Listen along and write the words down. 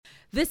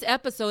This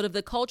episode of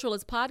the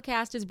Culturalist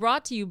Podcast is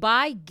brought to you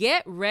by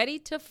Get Ready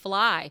to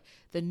Fly,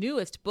 the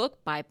newest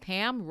book by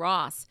Pam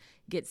Ross.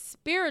 Get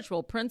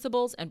spiritual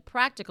principles and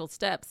practical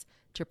steps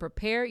to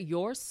prepare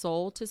your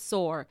soul to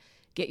soar.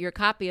 Get your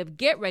copy of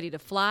Get Ready to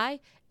Fly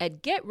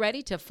at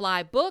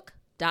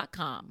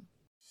getreadytoflybook.com.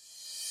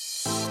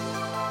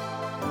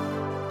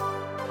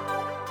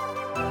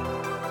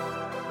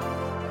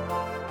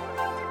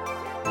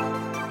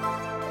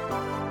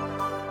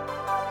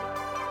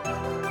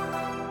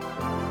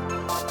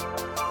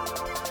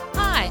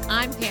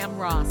 I'm Pam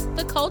Ross,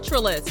 the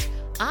Culturalist.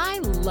 I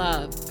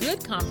love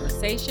good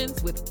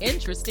conversations with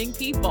interesting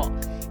people.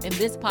 In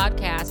this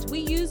podcast, we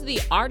use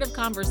the art of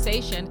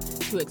conversation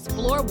to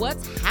explore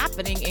what's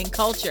happening in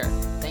culture.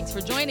 Thanks for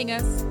joining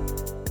us.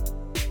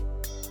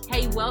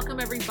 Hey,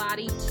 welcome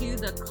everybody to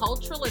the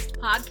Culturalist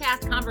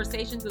Podcast,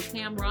 Conversations with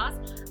Pam Ross.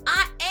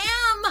 I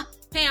am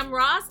Pam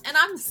Ross, and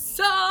I'm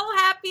so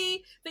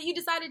happy that you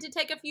decided to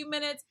take a few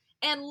minutes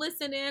and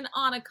listen in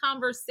on a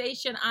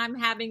conversation I'm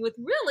having with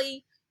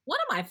really one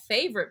of my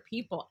favorite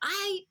people.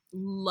 I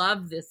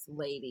love this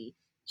lady.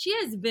 She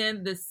has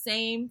been the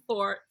same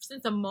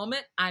since the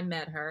moment I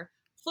met her,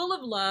 full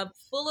of love,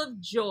 full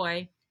of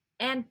joy,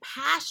 and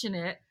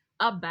passionate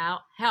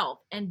about health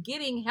and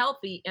getting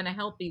healthy in a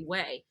healthy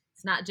way.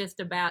 It's not just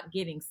about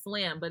getting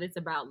slim, but it's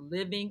about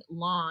living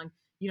long.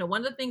 You know,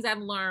 one of the things I've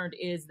learned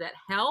is that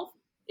health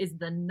is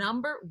the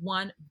number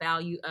one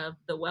value of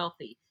the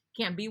wealthy.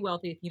 Can't be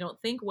wealthy if you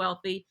don't think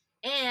wealthy.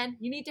 And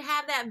you need to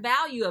have that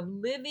value of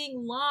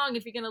living long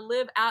if you're going to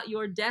live out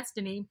your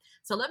destiny.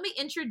 So let me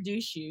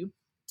introduce you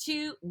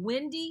to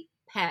Wendie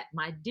Pett,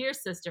 my dear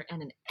sister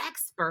and an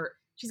expert.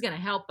 She's going to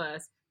help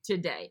us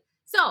today.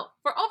 So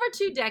for over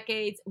 2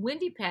 decades,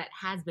 Wendie Pett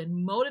has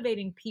been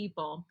motivating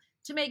people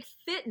to make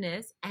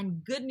fitness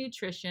and good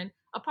nutrition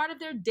a part of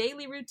their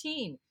daily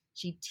routine.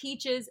 She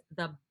teaches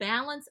the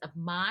balance of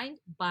mind,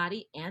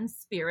 body, and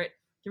spirit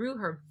through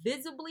her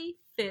Visibly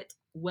Fit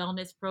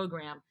Wellness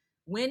program.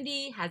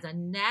 Wendie has a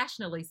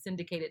nationally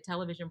syndicated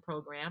television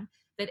program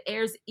that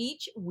airs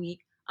each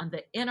week on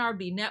the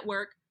NRB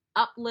Network,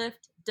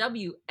 Uplift,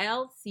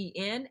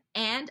 WLCN,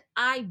 and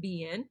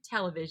IBN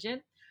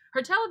television.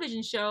 Her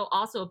television show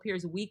also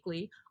appears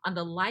weekly on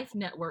the Life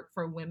Network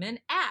for Women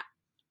app.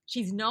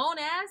 She's known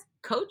as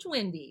Coach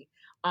Wendie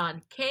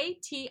on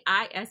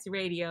KTIS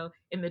Radio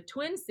in the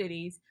Twin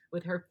Cities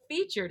with her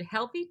featured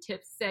Healthy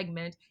Tips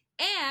segment,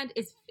 and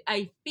is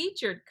a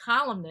featured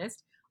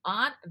columnist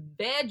on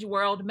Veg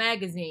World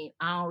magazine.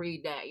 I don't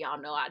read that.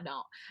 Y'all know I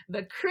don't.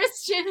 The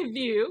Christian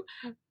View,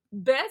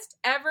 Best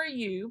Ever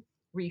You,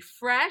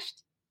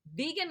 Refreshed,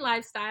 Vegan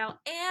Lifestyle,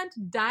 and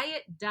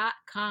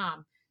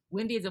Diet.com.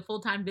 Wendie is a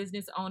full-time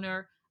business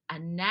owner, a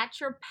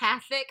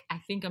naturopathic, I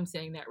think I'm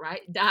saying that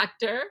right,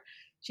 doctor.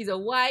 She's a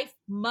wife,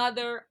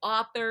 mother,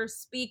 author,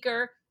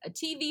 speaker, a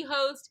TV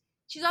host.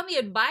 She's on the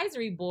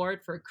advisory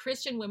board for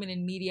Christian Women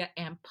in Media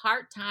and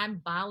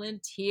part-time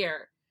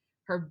volunteer.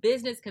 Her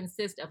business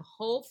consists of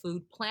whole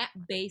food,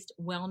 plant-based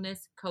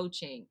wellness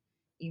coaching,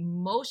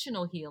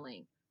 emotional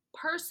healing,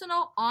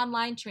 personal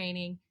online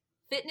training,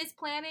 fitness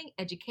planning,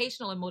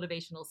 educational and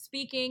motivational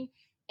speaking,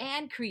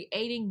 and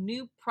creating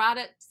new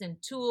products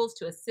and tools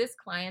to assist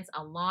clients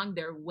along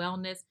their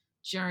wellness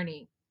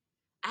journey.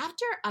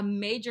 After a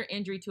major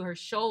injury to her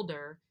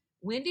shoulder,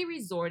 Wendie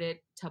resorted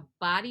to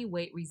body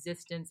weight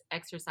resistance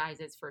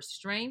exercises for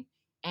strength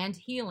and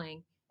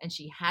healing, and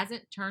she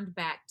hasn't turned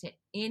back to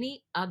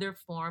any other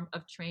form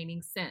of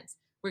training since.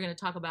 We're going to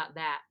talk about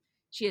that.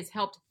 She has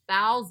helped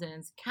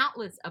thousands,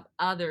 countless of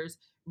others,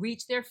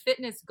 reach their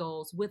fitness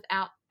goals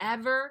without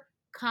ever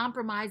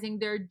compromising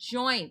their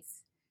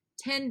joints,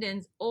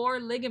 tendons, or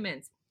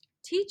ligaments,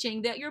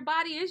 teaching that your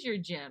body is your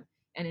gym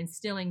and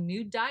instilling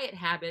new diet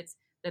habits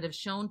that have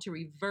shown to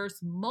reverse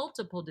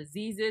multiple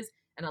diseases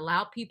and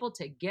allow people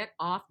to get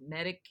off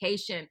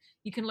medication.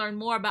 You can learn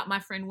more about my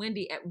friend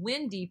Wendie at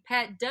Wendie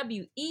Pett,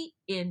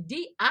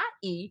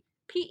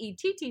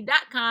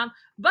 WendiePett.com.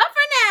 But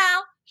for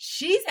now,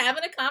 she's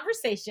having a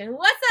conversation.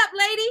 What's up,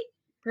 lady?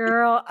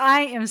 Girl,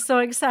 I am so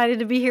excited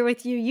to be here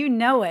with you. You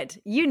know it.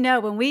 You know,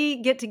 when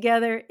we get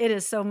together, it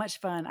is so much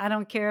fun. I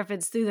don't care if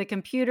it's through the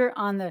computer,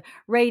 on the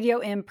radio,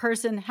 in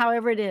person,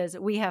 however it is,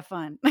 we have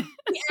fun. We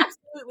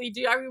absolutely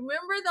do. I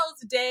remember those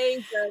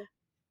days of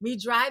me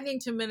driving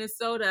to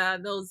Minnesota,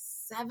 those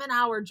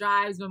 7-hour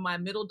drives when my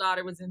middle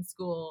daughter was in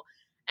school.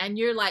 And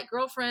you're like,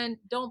 girlfriend,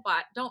 don't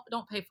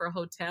pay for a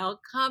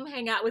hotel. Come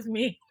hang out with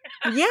me.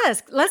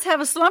 Yes, let's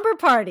have a slumber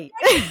party.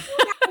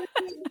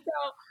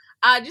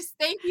 Just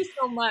thank you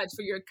so much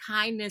for your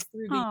kindness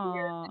through the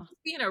years. And just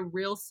being a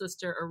real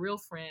sister, a real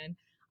friend.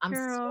 I'm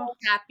so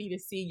happy to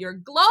see your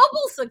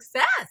global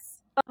success.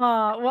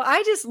 Oh, well,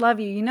 I just love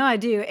you. You know I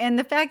do. And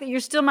the fact that you're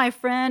still my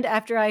friend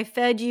after I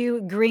fed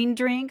you green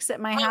drinks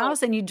at my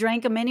house and you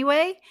drank them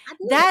anyway,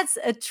 that's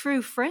a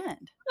true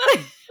friend.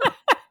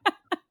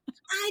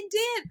 I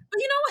did. But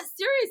you know what?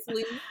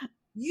 Seriously,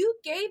 you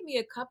gave me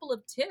a couple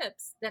of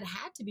tips that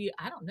had to be,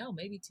 I don't know,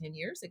 maybe 10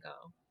 years ago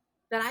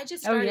that I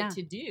just started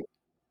to do.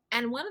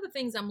 And one of the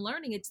things I'm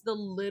learning, it's the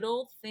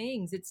little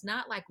things. It's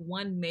not like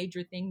one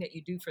major thing that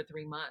you do for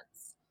 3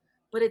 months,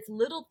 but it's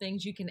little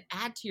things you can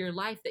add to your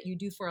life that you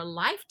do for a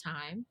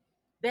lifetime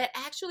that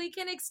actually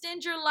can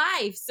extend your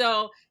life.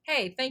 So,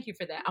 hey, thank you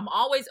for that. I'm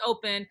always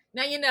open.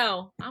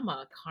 Now, I'm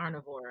a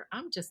carnivore.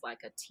 I'm just like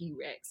a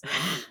T-Rex.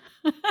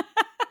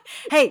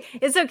 Hey,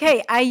 it's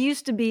okay. I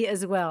used to be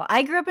as well.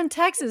 I grew up in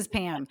Texas,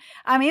 Pam.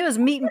 I mean, it was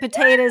meat and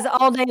potatoes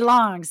all day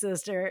long,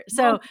 sister.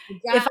 So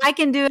if I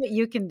can do it,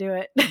 you can do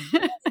it. And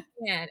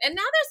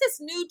now there's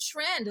this new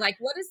trend. Like,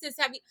 what is this?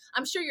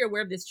 I'm sure you're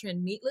aware of this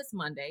trend, Meatless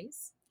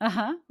Mondays.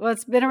 Uh-huh. Well,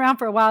 it's been around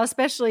for a while,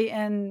 especially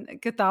in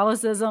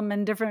Catholicism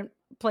and different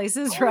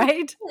places,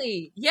 right?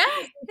 Really?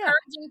 Yes.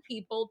 Encouraging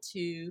people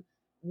to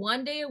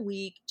one day a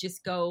week,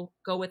 just go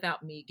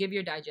without meat. Give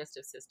your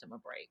digestive system a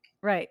break.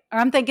 Right. Or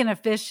I'm thinking of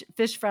fish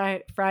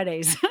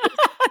Fridays.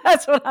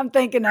 That's what I'm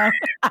thinking of.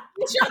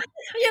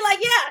 You're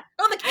like, yeah.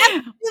 Oh, the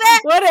cats do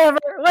that.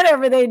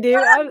 Whatever they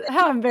do.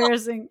 How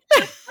embarrassing.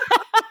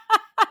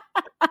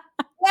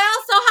 Well,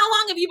 so how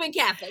long have you been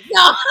Catholic?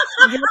 No.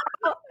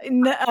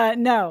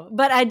 No,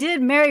 but I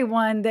did marry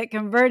one that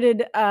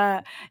converted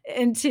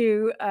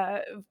into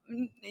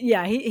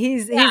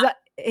he's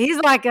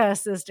like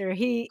us, sister.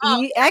 He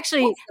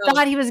actually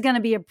thought he was going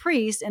to be a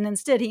priest, and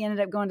instead he ended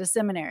up going to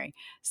seminary.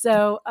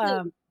 So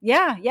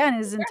and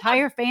his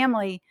entire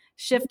family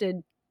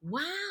shifted.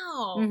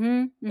 Wow.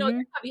 Mm-hmm, no,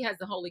 your hubby has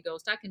the Holy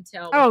Ghost. I can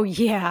tell. Oh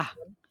yeah,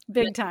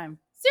 big time.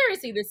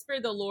 Seriously, the Spirit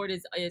of the Lord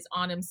is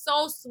on him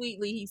so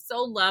sweetly. He's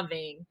so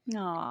loving.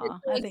 Aw,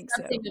 I think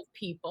so. Of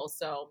people.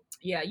 So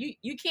yeah,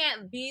 you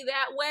can't be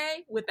that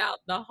way without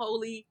the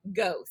Holy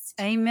Ghost.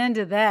 Amen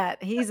to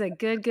that. He's a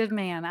good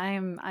man.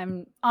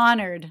 I'm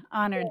honored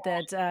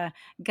that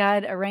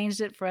God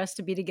arranged it for us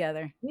to be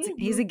together. Mm-hmm.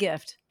 He's a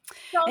gift,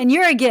 and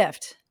you're a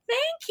gift.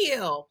 Thank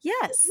you.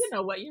 Yes. You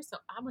know what?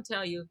 I'm gonna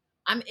tell you.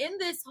 I'm in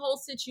this whole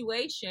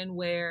situation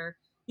where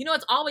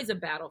it's always a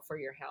battle for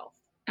your health.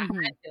 Mm-hmm.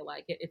 I feel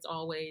like it's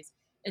always,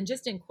 and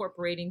just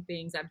incorporating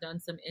things. I've done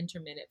some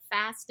intermittent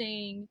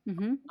fasting,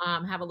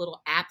 have a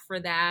little app for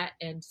that.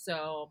 And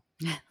so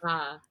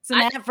it's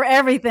an app for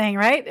everything,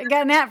 right? I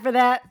got an app for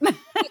that. An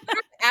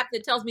app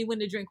that tells me when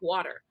to drink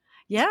water.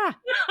 Yeah.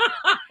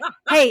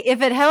 Hey,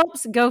 if it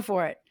helps, go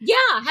for it. Yeah.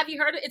 Have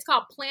you heard of it? It's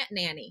called Plant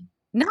Nanny.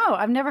 No,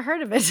 I've never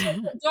heard of it. It's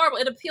adorable.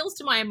 It appeals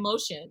to my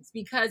emotions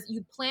because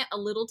you plant a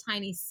little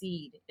tiny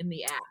seed in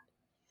the app.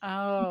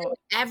 Oh,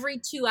 every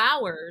 2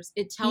 hours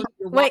it tells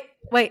you.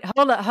 Wait,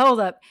 hold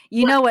up.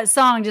 You know what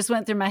song just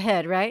went through my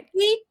head, right?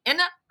 Seed in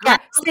the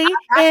ground. Seed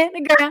in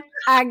the ground.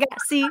 I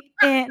got seed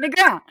in the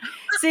ground.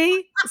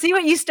 See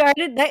what you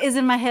started? That is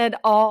in my head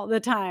all the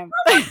time.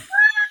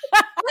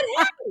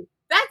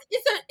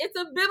 It's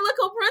a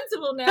biblical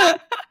principle now.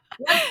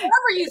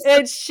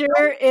 It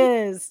sure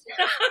is.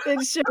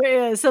 It sure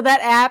is. So that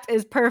app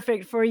is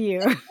perfect for you.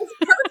 It's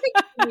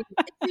perfect for me.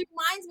 It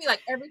reminds me,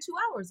 like every 2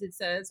 hours, it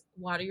says,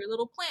 water your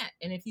little plant.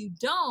 And if you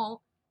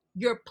don't,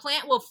 your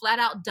plant will flat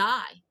out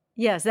die.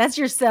 Yes, that's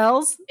your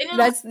cells.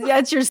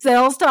 That's your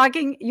cells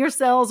talking. Your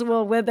cells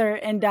will wither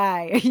and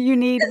die. You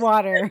need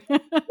water.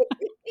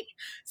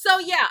 So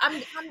yeah,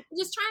 I'm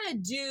just trying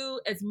to do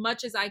as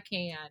much as I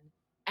can.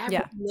 Every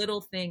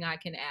little thing I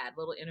can add,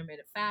 little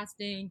intermittent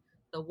fasting,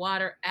 the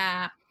water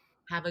app,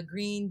 have a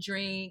green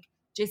drink,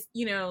 just,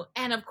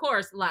 and of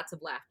course, lots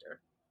of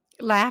laughter.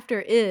 Laughter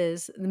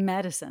is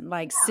medicine,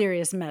 like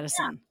serious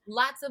medicine. Yeah.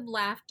 Lots of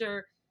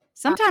laughter.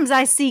 Sometimes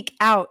I seek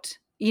out,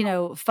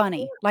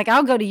 funny. Like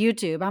I'll go to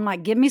YouTube. I'm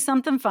like, give me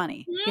something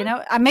funny.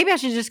 Mm-hmm. Maybe I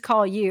should just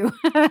call you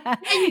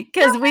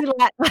because we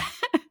laugh.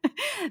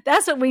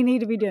 That's what we need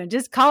to be doing.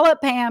 Just call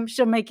up Pam.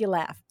 She'll make you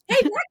laugh. Hey,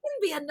 that can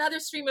be another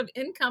stream of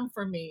income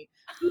for me.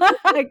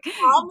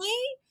 Call me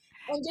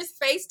and just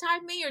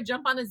FaceTime me or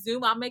jump on a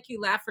Zoom. I'll make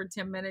you laugh for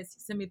 10 minutes.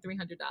 Send me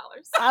 $300.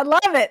 I love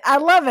it.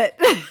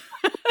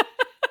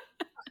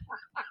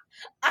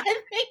 I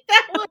think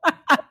that would.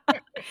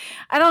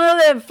 I don't know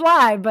that it'd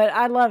fly, but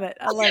I love it.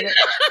 I love it.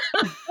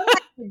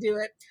 I do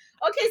it.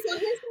 Okay, so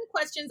here's some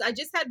questions. I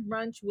just had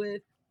brunch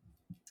with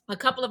a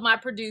couple of my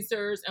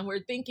producers, and we're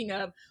thinking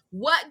of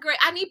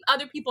I need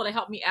other people to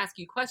help me ask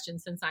you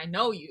questions since I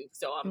know you.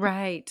 So I'm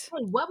right.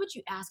 Hey, what would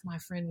you ask my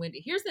friend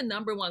Wendie? Here's the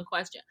number one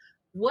question.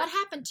 What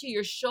happened to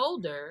your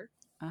shoulder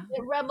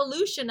that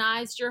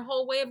revolutionized your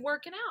whole way of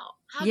working out?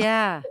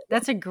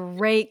 That's a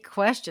great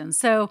question.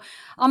 So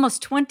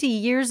almost 20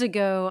 years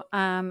ago,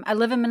 I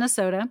live in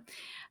Minnesota,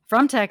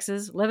 from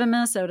Texas, live in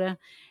Minnesota.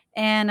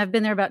 And I've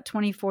been there about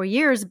 24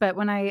 years. But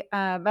when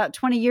about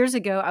 20 years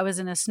ago, I was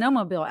in a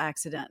snowmobile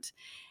accident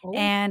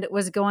and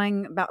was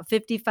going about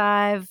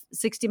 55,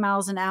 60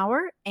 miles an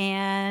hour.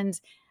 And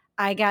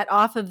I got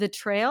off of the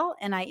trail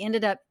and I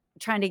ended up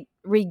trying to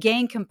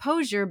regain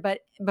composure. But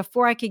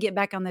before I could get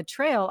back on the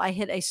trail, I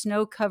hit a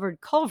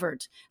snow-covered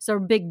culvert. So a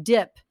big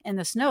dip in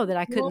the snow that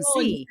I couldn't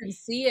see. You couldn't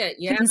see it.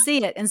 Yeah. Couldn't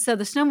see it. And so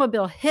the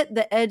snowmobile hit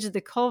the edge of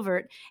the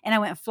culvert and I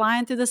went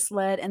flying through the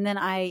sled. And then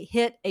I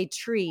hit a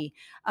tree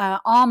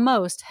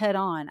almost head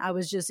on. I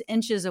was just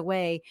inches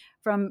away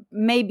from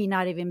maybe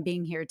not even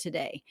being here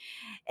today.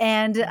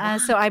 And Wow.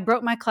 so I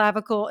broke my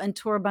clavicle and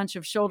tore a bunch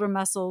of shoulder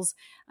muscles.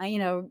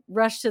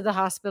 Rushed to the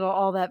hospital,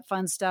 all that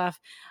fun stuff.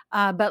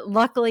 But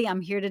luckily,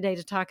 I'm here today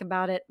to talk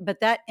about it. But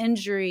that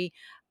injury,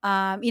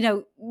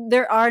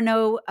 there are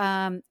no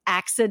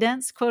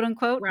accidents, quote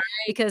unquote, Right.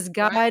 because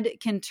Right. God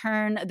can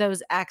turn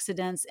those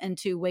accidents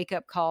into wake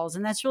up calls.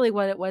 And that's really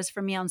what it was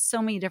for me on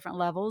so many different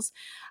levels.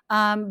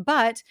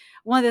 But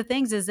one of the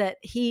things is that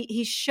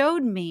he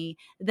showed me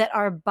that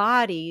our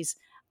bodies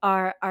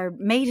are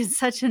made in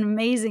such an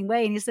amazing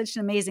way, and he's such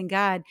an amazing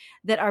God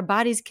that our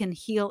bodies can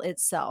heal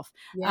itself.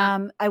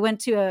 Yeah. I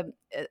went to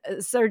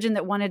a surgeon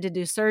that wanted to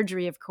do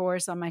surgery, of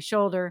course, on my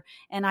shoulder,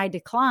 and I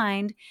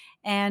declined.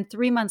 And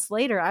 3 months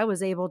later, I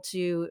was able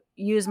to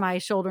use my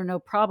shoulder no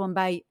problem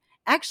by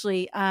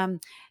actually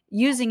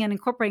using and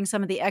incorporating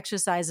some of the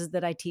exercises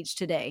that I teach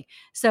today.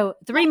 So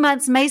 3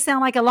 months may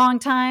sound like a long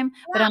time,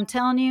 but Yeah. I'm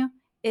telling you,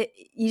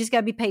 you just got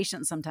to be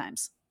patient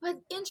sometimes. But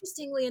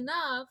interestingly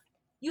enough,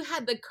 you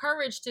had the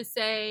courage to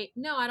say,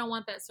 no, I don't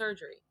want that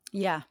surgery.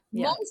 Yeah.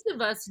 Most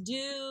of us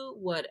do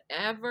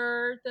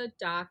whatever the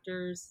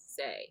doctors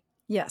say,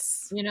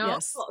 Yes. you know?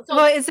 Yes. So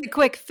Well, it's a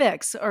quick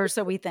fix, or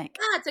so we think.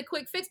 yeah, it's a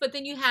quick fix, but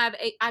then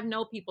I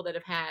know people that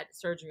have had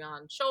surgery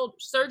on shoulder,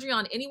 surgery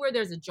on anywhere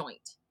there's a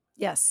joint,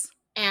 Yes.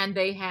 and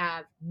they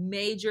have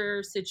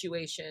major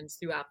situations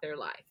throughout their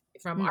life,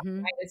 from Hmm.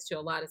 arthritis to a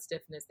lot of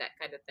stiffness, that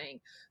kind of thing.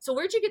 So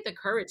where'd you get the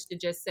courage to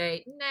just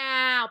say,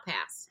 nah, I'll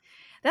pass?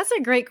 That's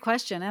a great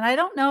question. And I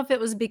don't know if it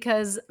was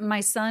because my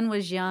son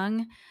was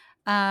young.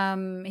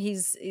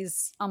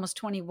 He's almost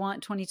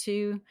 21,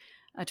 22,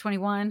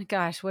 21.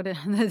 Gosh, what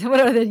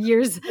are the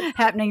years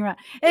happening around?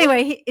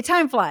 Anyway,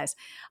 time flies.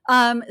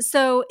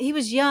 So he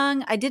was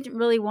young. I didn't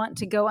really want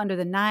to go under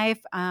the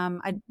knife.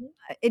 Mhm.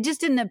 It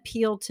just didn't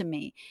appeal to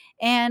me.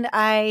 And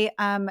I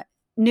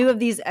knew of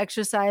these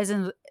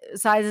exercises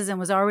and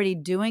was already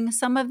doing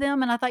some of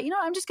them. And I thought,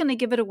 I'm just going to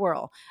give it a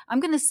whirl. I'm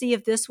going to see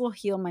if this will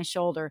heal my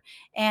shoulder.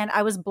 And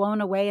I was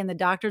blown away, and the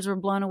doctors were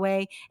blown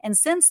away. And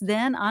since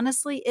then,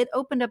 honestly, it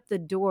opened up the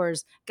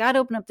doors. God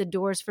opened up the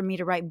doors for me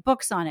to write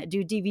books on it,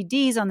 do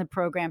DVDs on the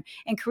program,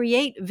 and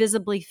create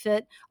Visibly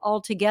Fit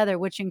altogether,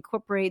 which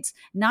incorporates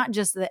not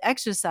just the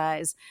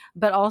exercise,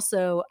 but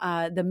also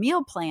the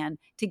meal plan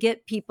to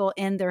get people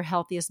in their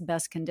healthiest,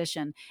 best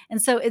condition.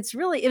 And so it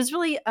was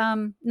really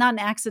not an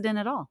accident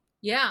at all.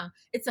 Yeah,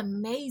 it's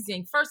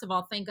amazing. First of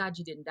all, thank God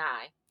you didn't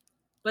die.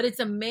 But it's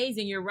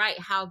amazing, you're right,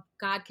 how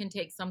God can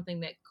take something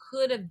that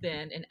could have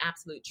been an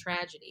absolute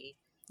tragedy,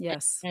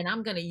 Yes. and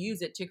I'm going to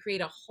use it to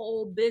create a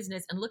whole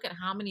business. And look at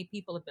how many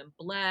people have been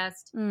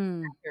blessed.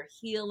 Mm, They're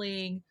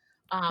healing.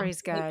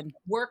 praise Like, God.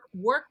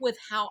 work with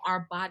how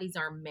our bodies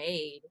are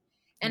made,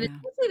 and Yeah,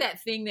 especially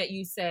that thing that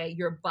you say,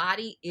 your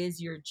body is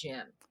your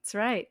gym. that's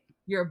right.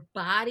 Your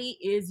body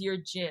is your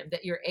gym,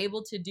 that you're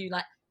able to do,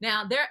 like,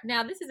 now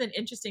this is an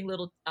interesting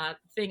little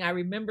thing I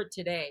remembered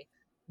today.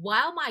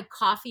 While my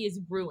coffee is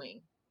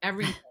brewing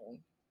every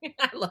morning,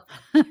 I love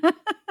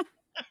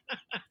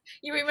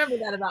you, remember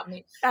that about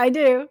me. I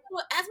do.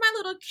 Well, as my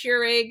little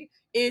Keurig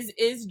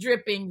is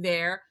dripping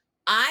there,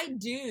 I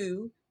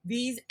do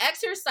these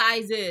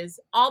exercises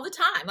all the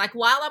time. Like,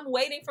 while I'm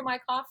waiting for my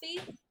coffee,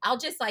 I'll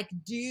just like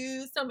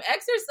do some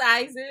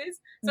exercises.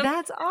 Some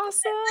That's that I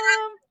awesome.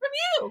 learned from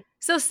you.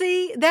 So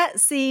see, that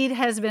seed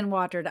has been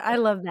watered. I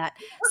love that.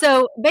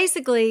 So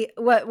basically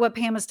what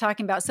Pam was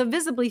talking about. So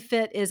Visibly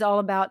Fit is all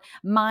about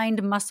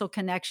mind muscle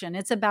connection.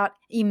 It's about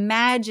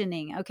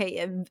imagining,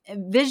 okay,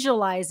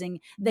 visualizing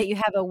that you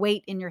have a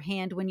weight in your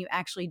hand when you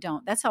actually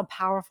don't. That's how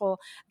powerful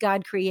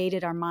God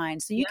created our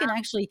minds. So you can Yeah,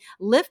 actually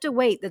lift a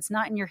weight that's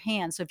not in your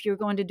hand. So if you're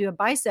going to do a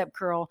bicep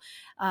curl,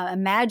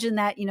 imagine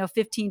that,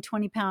 15,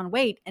 20-pound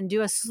weight, and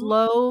do a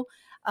slow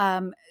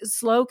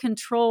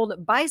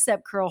controlled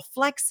bicep curl,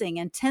 flexing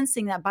and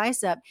tensing that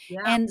bicep,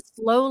 yeah, and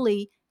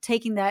slowly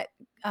taking that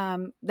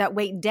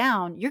weight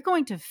down. You're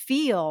going to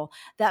feel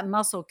that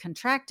muscle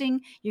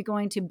contracting. You're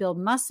going to build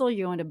muscle.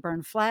 You're going to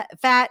burn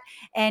fat,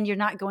 and you're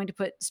not going to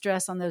put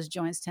stress on those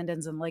joints,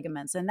 tendons, and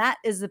ligaments. And that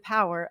is the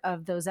power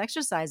of those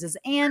exercises.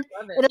 And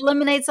love it. it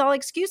eliminates all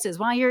excuses.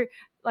 While you're,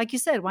 like you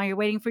said, while you're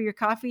waiting for your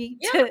coffee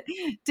Yeah,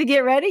 to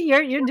get ready,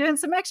 you're doing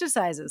some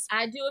exercises.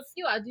 I do a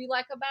few. I do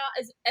like about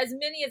as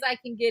many as I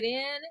can get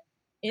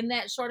in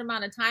that short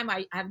amount of time.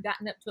 I've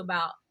gotten up to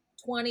about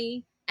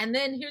 20. And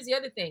then here's the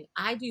other thing.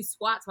 I do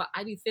squats while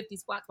I do 50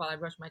 squats while I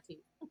brush my teeth.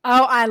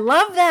 Oh, I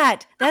love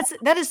that.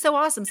 That is so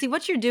awesome. See,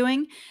 what you're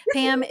doing, This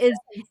Pam, makes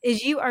sense.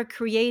 is you are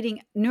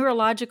creating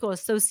neurological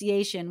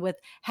association with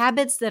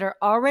habits that are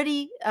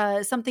already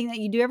something that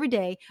you do every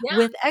day Yeah.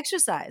 with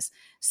exercise.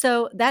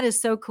 So that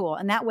is so cool.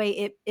 And that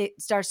way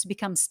it starts to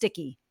become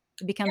sticky.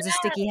 It becomes a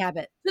sticky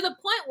habit. To the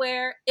point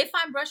where if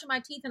I'm brushing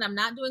my teeth and I'm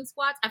not doing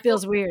squats,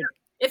 Feels weird.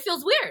 it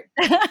feels weird.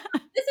 This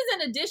is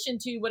in addition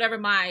to whatever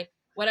my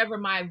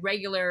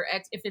regular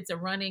if it's a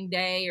running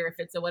day or if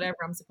it's a whatever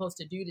I'm supposed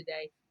to do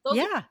today. Those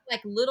Yeah. are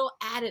like little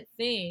added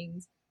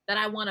things that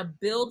I want to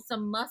build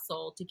some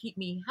muscle to keep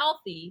me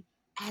healthy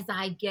as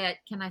I get,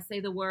 can I say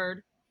the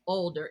word,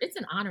 older? It's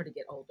an honor to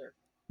get older.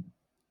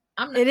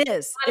 I'm not, It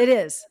is. It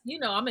is.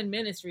 I'm in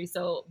ministry,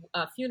 so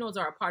funerals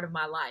are a part of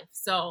my life.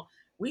 So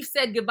we've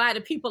said goodbye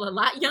to people a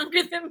lot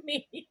younger than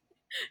me.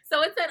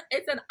 So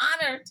it's an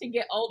honor to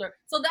get older.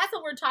 So that's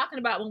what we're talking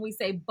about when we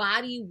say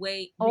body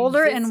weight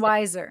Older and resistance.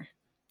 wiser.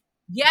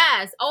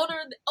 Yes, older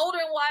and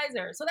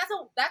wiser. So that's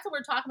what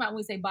we're talking about when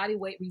we say body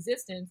weight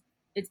resistance.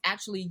 It's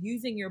actually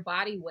using your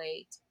body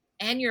weight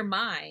and your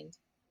mind.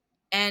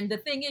 And the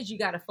thing is, you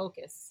got to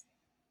focus.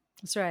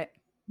 That's right.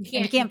 You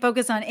And you can't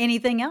focus on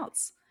anything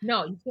else.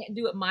 No, you can't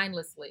do it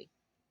mindlessly.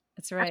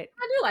 That's right.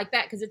 I do like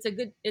that because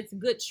it's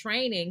good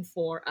training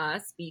for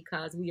us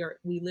because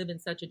we live in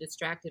such a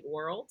distracted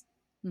world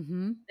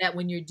that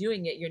when you're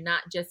doing it, you're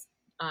not just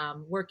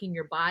working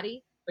your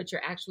body, but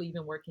you're actually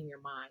even working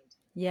your mind.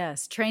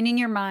 Yes, training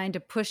your mind to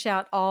push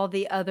out all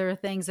the other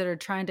things that are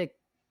trying to,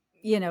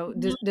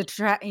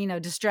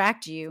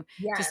 distract you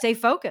to stay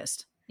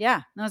focused.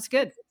 Yeah, no, it's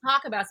good.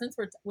 Talk about since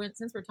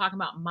we're talking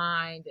about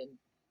mind and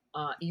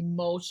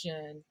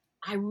emotion.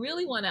 I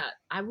really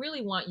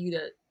want you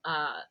to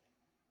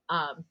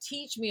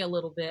teach me a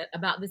little bit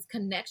about this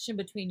connection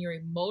between your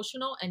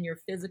emotional and your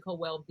physical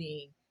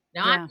well-being.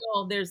 Now I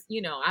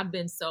know I've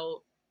been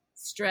so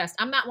stressed.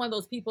 I'm not one of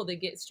those people that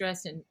get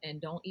stressed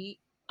and don't eat.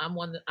 I'm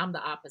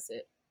the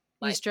opposite.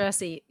 You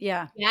stress eat.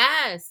 Yeah.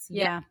 Yes.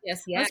 Yeah.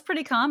 Yes. That's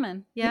pretty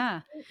common.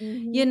 Yeah.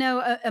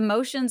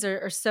 Emotions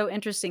are so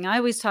interesting. I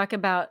always talk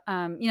about,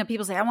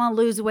 people say, I want to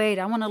lose weight.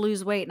 I want to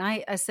lose weight. And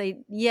I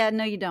say, yeah,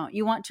 no, you don't.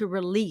 You want to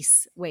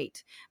release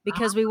weight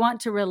because we want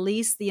to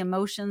release the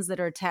emotions that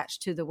are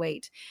attached to the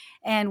weight.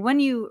 And when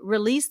you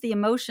release the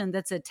emotion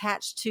that's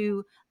attached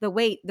to the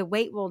weight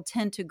will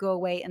tend to go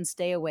away and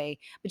stay away.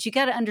 But you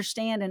got to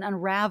understand and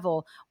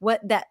unravel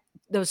what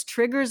those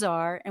triggers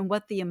are and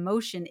what the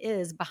emotion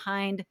is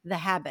behind the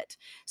habit.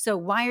 So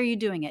why are you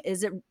doing it?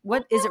 Is it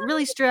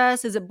really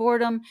stress? Is it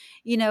boredom?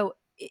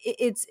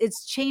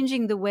 It's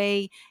changing the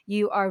way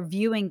you are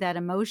viewing that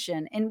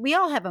emotion. And we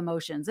all have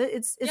emotions.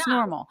 It's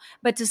normal,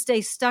 but to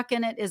stay stuck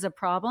in it is a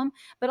problem.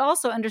 But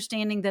also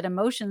understanding that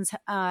emotions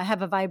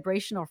have a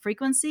vibrational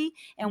frequency,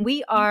 and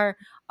we are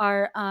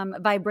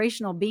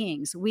vibrational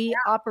beings. We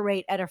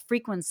operate at a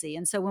frequency.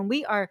 And so when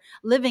we are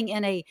living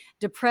in a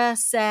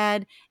depressed,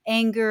 sad,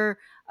 anger,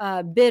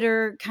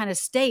 bitter kind of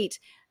state,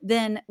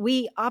 then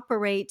we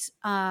operate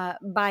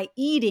by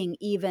eating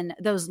even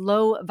those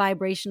low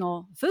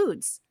vibrational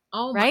foods.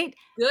 Oh right?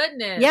 My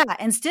goodness. Yeah.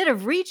 Instead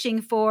of reaching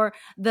for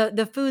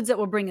the foods that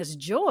will bring us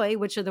joy,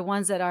 which are the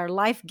ones that are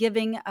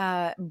life-giving,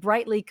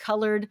 brightly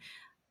colored,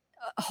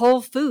 whole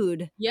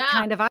food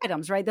kind of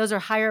items, right? Those are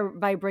higher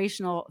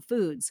vibrational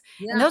foods.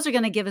 And those are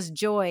going to give us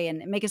joy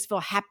and make us feel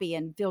happy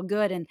and feel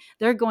good. And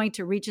they're going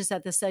to reach us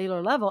at the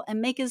cellular level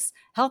and make us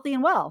healthy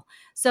and well.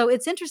 So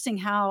it's interesting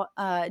how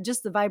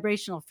just the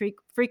vibrational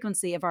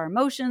frequency of our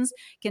emotions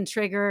can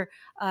trigger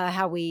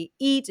how we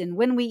eat and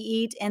when we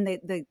eat and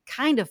the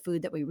kind of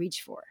food that we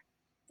reach for.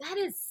 That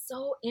is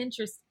so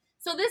interesting.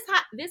 So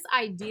this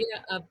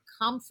idea of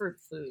comfort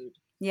food.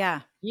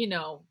 Yeah.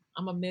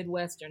 I'm a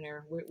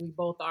Midwesterner. We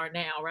both are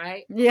now,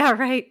 right? Yeah,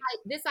 right.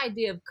 This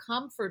idea of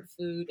comfort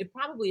food, it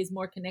probably is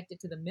more connected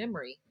to the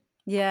memory.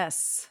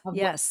 Yes. Of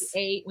what you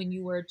ate when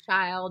you were a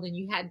child and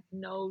you had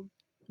no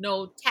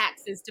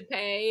taxes to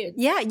pay.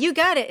 Yeah, you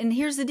got it. And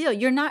here's the deal.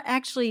 You're not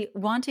actually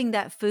wanting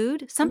that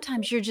food.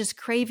 Sometimes you're just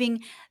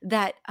craving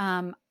that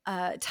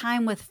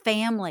time with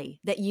family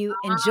that you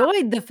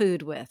enjoyed the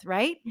food with,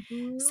 right?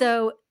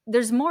 So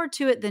there's more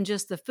to it than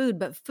just the food,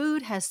 but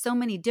food has so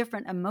many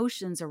different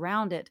emotions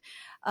around it.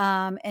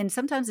 And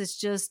sometimes it's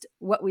just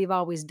what we've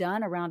always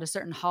done around a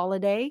certain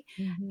holiday,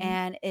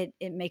 and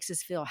it makes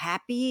us feel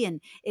happy. And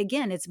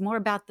again, it's more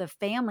about the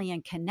family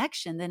and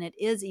connection than it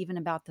is even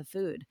about the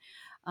food.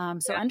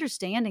 So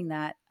understanding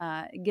that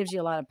gives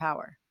you a lot of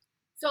power.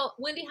 So,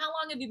 Wendie, how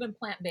long have you been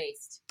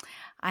plant-based?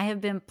 I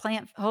have been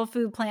whole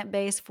food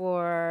plant-based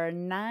for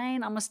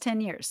almost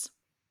 10 years.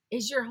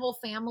 Is your whole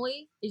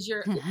family?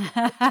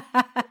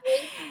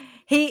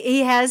 He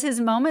has his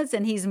moments,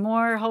 and he's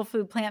more whole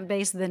food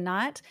plant-based than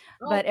not.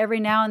 But every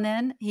now and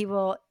then he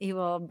will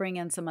bring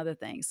in some other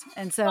things,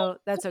 and so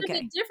that's okay. There's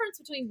a difference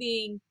between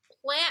being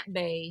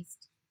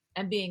plant-based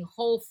and being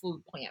whole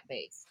food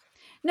plant-based.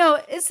 No,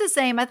 it's the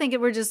same. I think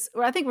we're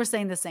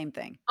saying the same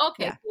thing.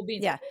 Okay.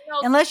 Yeah.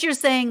 Unless you're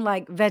saying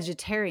like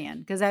vegetarian,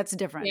 because that's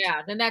different.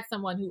 Yeah. Then that's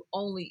someone who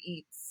only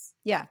eats.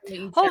 Yeah.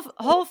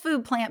 Whole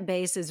food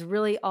plant-based is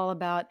really all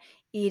about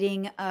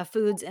eating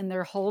foods in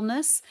their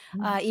wholeness,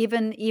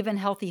 even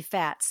healthy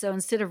fats. So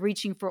instead of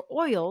reaching for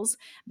oils,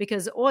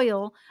 because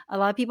oil, a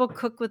lot of people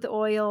cook with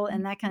oil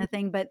and that kind of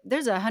thing, but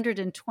there's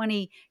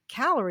 120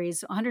 to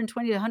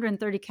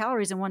 130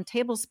 calories in 1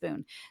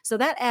 tablespoon. So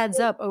that adds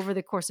up over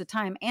the course of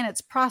time, and it's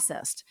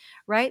processed,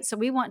 right? So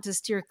we want to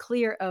steer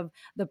clear of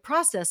the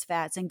processed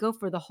fats and go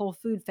for the whole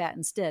food fat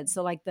instead.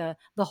 So like the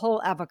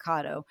whole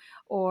avocado,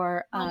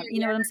 or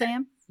you know what I'm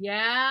saying?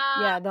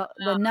 Yeah.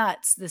 The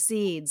nuts, the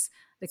seeds,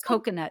 the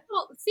coconut.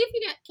 Well, see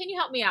if can you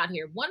help me out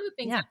here? One of the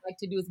things I like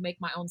to do is make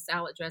my own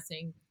salad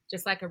dressing,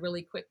 just like a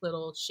really quick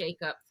little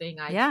shake up thing.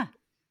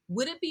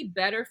 Would it be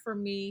better for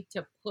me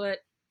to put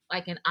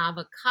like an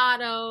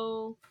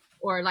avocado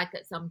or like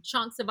some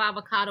chunks of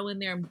avocado in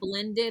there and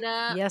blend it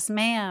up. Yes,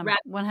 ma'am. Rather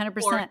than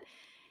pork. 100%.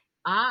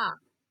 Ah,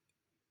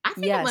 I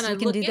think I'm Yes, gonna you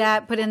can look do into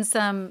that. Put in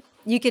some,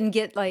 you can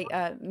get like,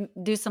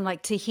 do some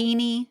like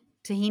tahini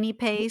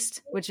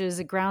paste, which is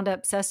a ground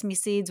up sesame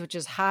seeds, which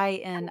is high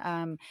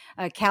in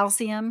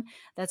calcium.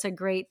 That's a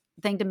great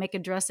thing to make a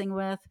dressing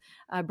with.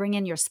 Bring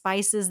in your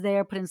spices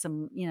there. Put in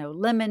some,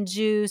 lemon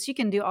juice. You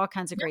can do all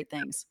kinds of great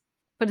things.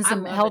 Put in I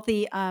some love it.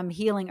 healthy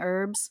healing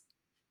herbs.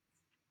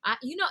 Now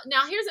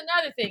here's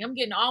another thing. I'm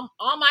getting all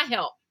my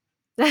help.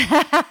 So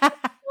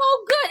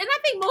good. And I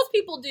think most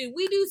people do.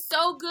 We do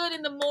so good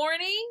in the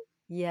morning.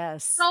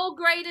 Yes. So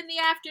great in the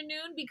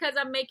afternoon because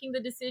I'm making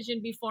the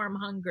decision before I'm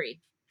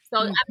hungry. So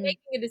I'm making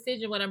a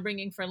decision what I'm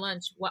bringing for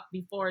lunch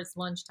before it's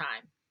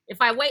lunchtime.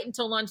 If I wait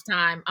until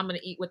lunchtime, I'm going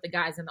to eat what the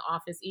guys in the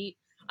office eat.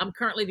 I'm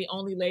currently the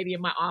only lady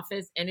in my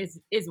office, and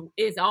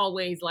is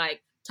always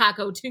like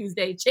Taco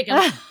Tuesday, chicken.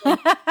 There's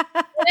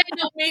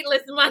no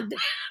meatless Monday.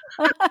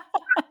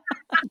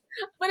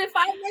 But if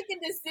I make a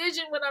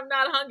decision when I'm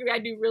not hungry, I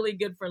do really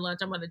good for lunch.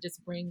 I'm going to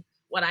just bring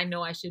what I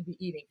know I should be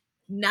eating.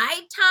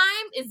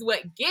 Nighttime is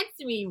what gets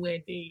me,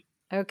 Wendie.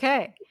 Okay.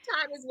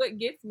 Nighttime is what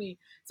gets me.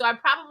 So I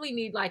probably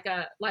need like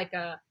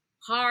a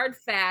hard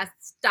fast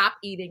stop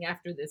eating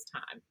after this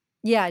time.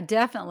 Yeah,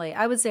 definitely.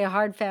 I would say a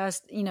hard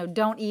fast,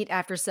 don't eat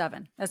after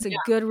 7. That's a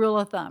good rule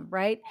of thumb,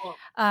 right? Cool.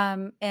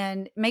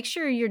 And make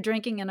sure you're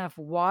drinking enough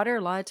water.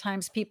 A lot of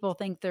times people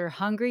think they're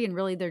hungry and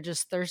really they're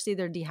just thirsty.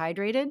 They're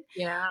dehydrated.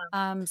 Yeah.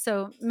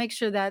 So make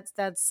sure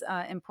that's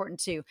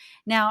important too.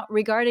 Now,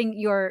 regarding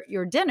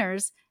your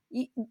dinners,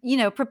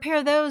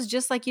 prepare those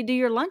just like you do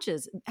your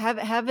lunches.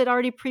 Have it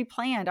already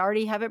pre-planned,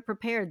 already have it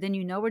prepared. Then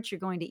you know what you're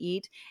going to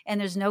eat,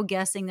 and there's no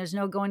guessing. There's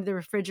no going to the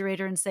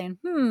refrigerator and saying,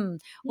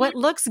 what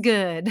looks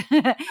good?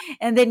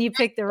 And then you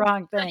pick the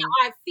wrong thing.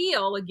 How I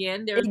feel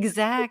again. There's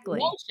exactly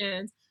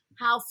emotions,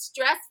 how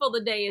stressful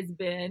the day has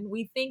been.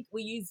 We think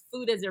we use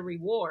food as a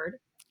reward.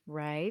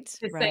 Right.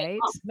 To say,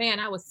 oh man,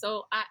 I was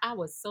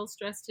so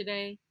stressed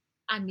today.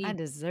 I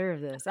deserve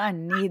this. I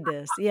need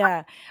this.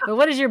 Yeah. But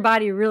what does your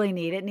body really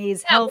need? It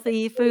needs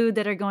healthy food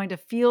that are going to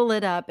fuel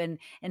it up and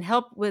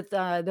help with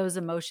those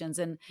emotions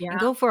and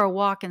go for a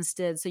walk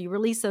instead. So you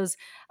release those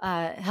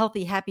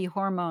healthy, happy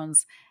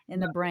hormones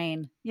in the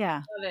brain.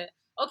 Yeah. Love it.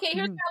 Okay,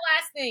 here's our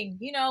last thing.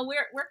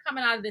 We're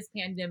coming out of this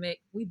pandemic.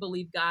 We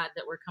believe God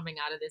that we're coming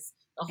out of this.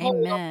 The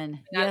whole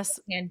Amen. Yes.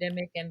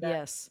 Pandemic and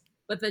yes.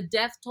 But the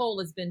death toll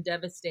has been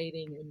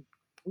devastating, and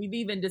we've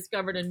even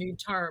discovered a new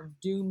term,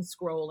 doom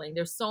scrolling.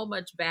 There's so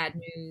much bad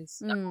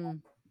news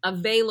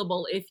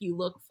available if you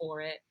look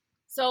for it.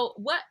 So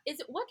what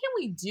can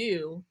we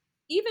do,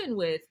 even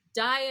with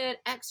diet,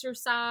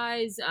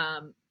 exercise,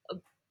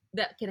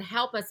 that can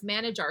help us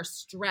manage our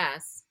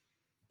stress?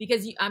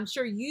 Because I'm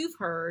sure you've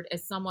heard,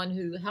 as someone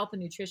who health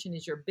and nutrition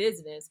is your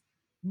business,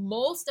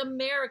 most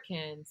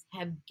Americans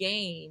have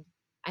gained,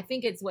 I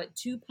think it's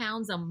 2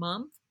 pounds a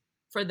month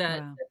for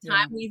the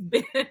time we've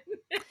been.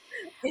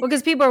 Well,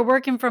 because people are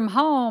working from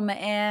home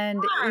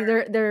and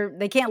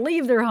they can't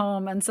leave their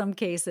home in some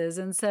cases,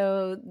 and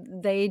so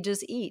they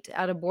just eat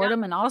out of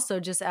boredom and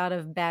also just out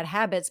of bad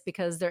habits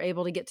because they're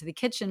able to get to the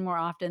kitchen more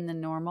often than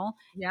normal,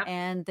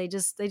 and they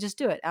just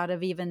do it out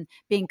of even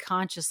being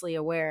consciously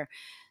aware.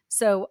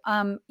 So,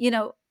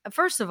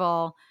 first of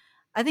all,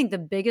 I think the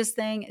biggest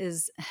thing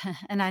is,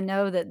 and I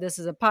know that this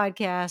is a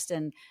podcast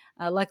and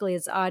luckily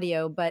it's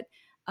audio, but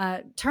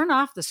turn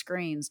off the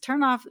screens,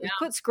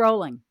 quit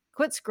scrolling.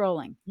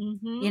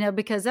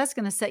 Because that's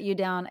going to set you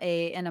down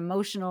an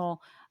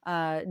emotional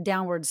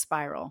downward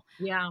spiral.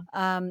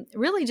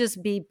 Really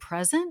just be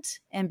present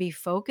and be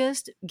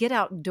focused. Get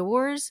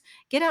outdoors,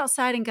 get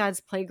outside in God's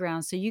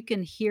playground so you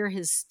can hear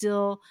his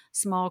still,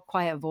 small,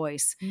 quiet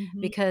voice,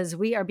 because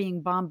we are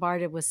being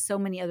bombarded with so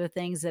many other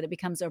things that it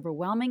becomes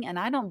overwhelming. And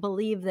I don't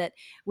believe that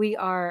we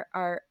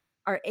are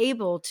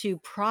able to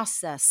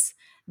process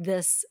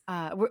this.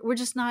 We're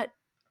just not.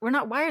 We're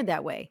not wired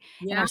that way.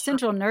 And our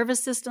central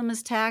nervous system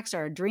is taxed.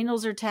 Our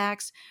adrenals are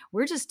taxed.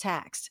 We're just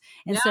taxed.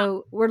 And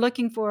so we're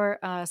looking for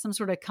some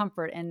sort of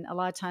comfort. And a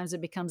lot of times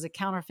it becomes a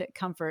counterfeit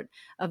comfort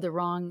of the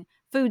wrong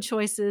food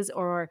choices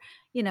or,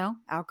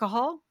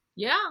 alcohol.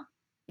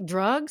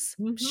 Drugs,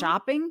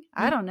 shopping.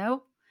 I don't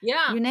know.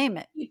 You name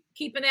it.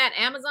 Keeping that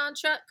Amazon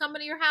truck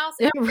coming to your house.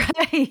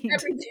 Right.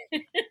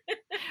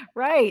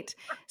 Right.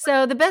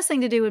 So the best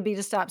thing to do would be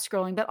to stop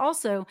scrolling, but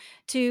also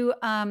to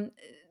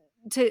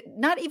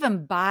not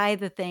even buy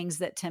the things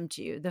that tempt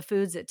you, the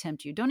foods that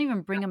tempt you. Don't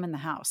even bring them in the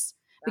house,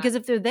 because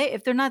if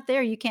they're not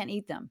there, you can't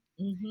eat them.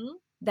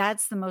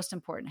 That's the most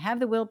important.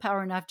 Have the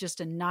willpower enough just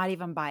to not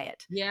even buy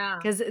it.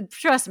 Because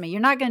trust me, you're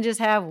not going to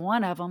just have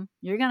one of them.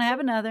 You're going to have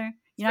another.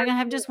 You're not going to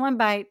have just one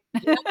bite.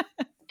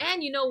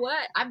 And you know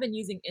what? I've been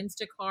using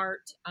Instacart.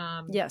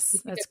 Yes,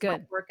 that's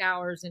good. Work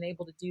hours and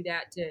able to do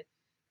that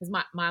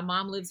because my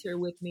mom lives here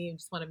with me and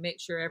just want to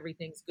make sure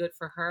everything's good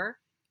for her.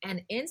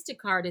 And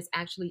Instacart is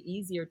actually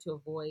easier to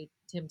avoid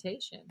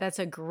temptation. That's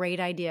a great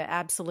idea.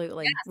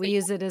 Absolutely. We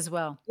use it as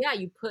well. Yeah.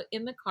 You put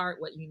in the cart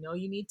what you know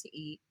you need to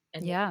eat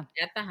and at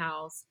the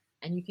house.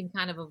 and you can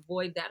kind of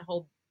avoid that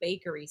whole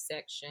bakery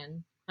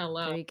section.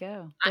 Hello. There you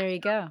go. There you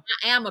go.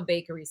 I am a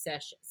bakery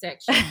section.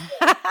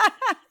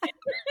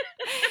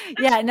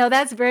 Yeah, no,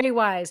 that's very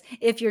wise.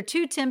 If you're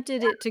too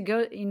tempted to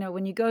go,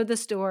 when you go to the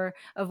store,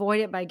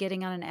 avoid it by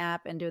getting on an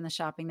app and doing the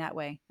shopping that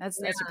way.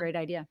 That's a great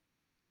idea.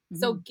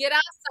 So get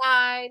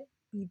outside,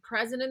 be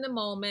present in the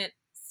moment,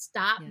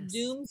 stop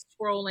doom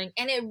scrolling,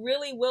 and it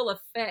really will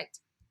affect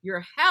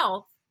your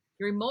health,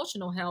 your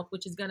emotional health,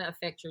 which is going to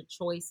affect your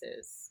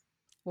choices.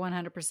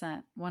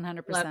 100%,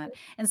 100%.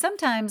 And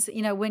sometimes,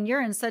 when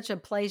you're in such a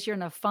place, you're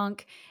in a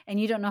funk and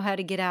you don't know how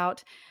to get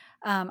out.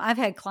 I've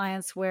had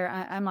clients where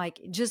I'm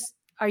like,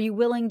 are you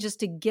willing just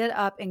to get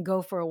up and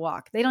go for a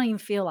walk? They don't even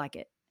feel like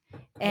it.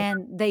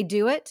 And they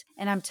do it.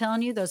 And I'm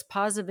telling you, those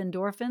positive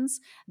endorphins,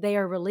 they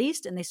are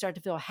released and they start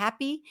to feel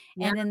happy.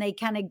 Yeah. And then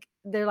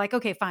they're like,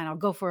 okay, fine, I'll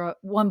go for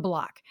 1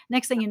 block.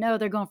 Next thing you know,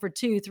 they're going for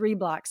 2-3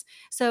 blocks.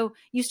 So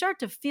you start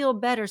to feel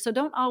better. So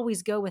don't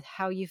always go with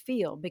how you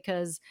feel,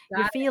 because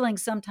your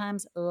feelings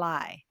sometimes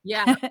lie.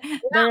 Yeah.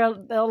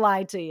 They'll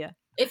lie to you.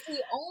 If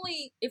we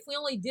only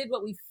did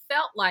what we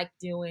felt like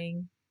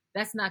doing,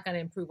 that's not going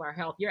to improve our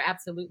health. You're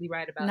absolutely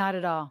right about Not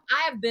at all.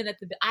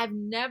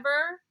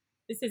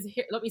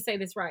 Let me say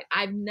this right.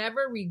 I've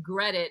never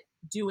regretted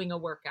doing a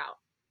workout.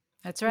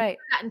 That's right.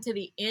 I've gotten to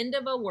the end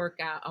of a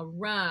workout, a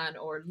run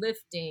or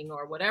lifting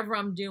or whatever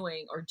I'm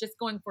doing, or just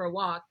going for a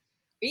walk,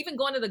 or even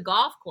going to the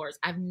golf course.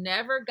 I've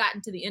never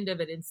gotten to the end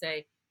of it and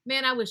say,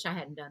 man, I wish I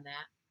hadn't done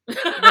that.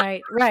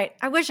 Right.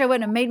 I wish I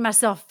wouldn't have made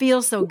myself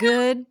feel so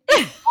good.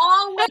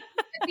 Always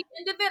at the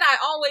end of it, I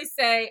always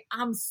say,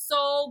 I'm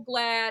so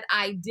glad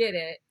I did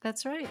it.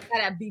 That's right.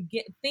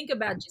 Think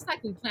about, just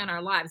like we plan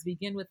our lives,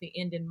 begin with the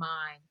end in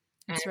mind.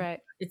 That's right.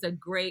 It's a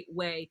great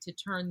way to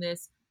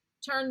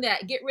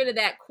get rid of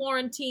that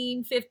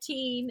quarantine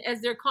 15,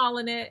 as they're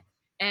calling it,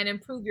 and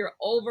improve your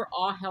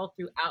overall health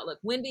through outlook.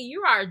 Wendie,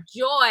 you are a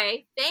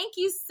joy. Thank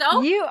you so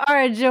much. You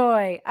are a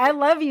joy. I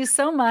love you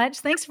so much.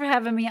 Thanks for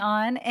having me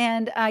on.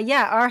 And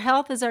our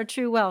health is our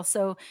true wealth.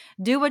 So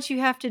do what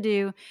you have to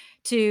do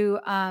to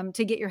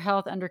get your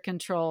health under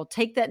control.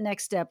 Take that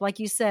next step. Like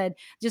you said,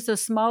 just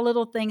those small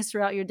little things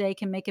throughout your day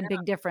can make a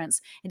big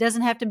difference. It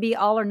doesn't have to be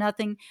all or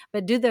nothing,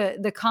 but do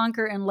the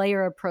conquer and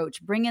layer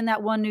approach. Bring in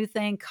that one new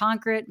thing,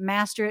 conquer it,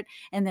 master it,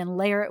 and then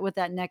layer it with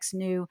that next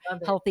new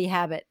healthy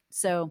habit.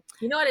 So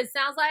you know what it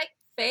sounds like?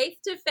 Faith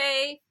to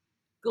faith,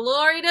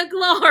 glory to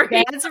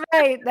glory.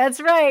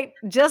 That's right.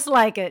 Just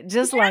like it.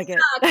 Drink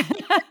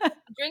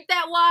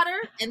that water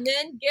and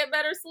then get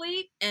better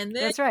sleep. And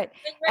then that's right.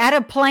 Add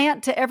a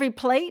plant to every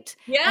plate.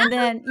 Yeah. And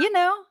then,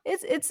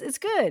 it's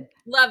good.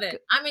 Love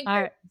it. I'm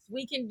encouraged.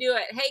 We can do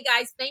it. Hey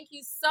guys, thank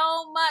you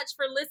so much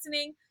for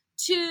listening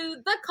to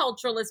the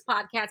Culturalist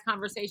Podcast,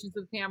 Conversations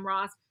with Pam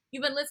Ross.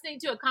 You've been listening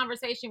to a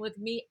conversation with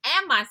me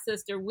and my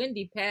sister,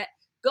 Wendie Pett.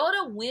 Go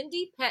to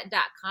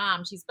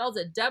wendiepett.com. She spells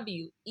it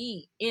WendiepEtt.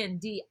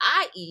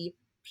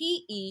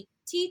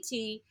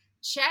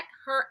 Check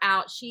her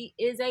out. She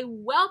is a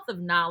wealth of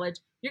knowledge.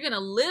 You're going to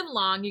live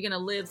long. You're going to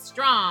live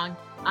strong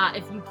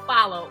if you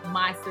follow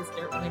my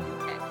sister,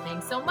 Wendie Pett.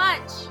 Thanks so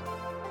much.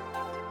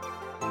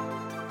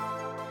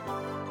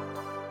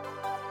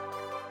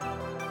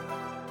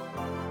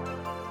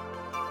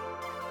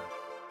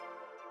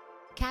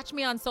 Catch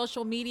me on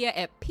social media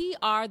at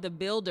PR The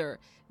Builder.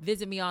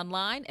 Visit me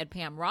online at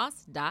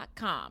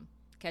pamross.com.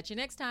 Catch you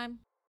next time.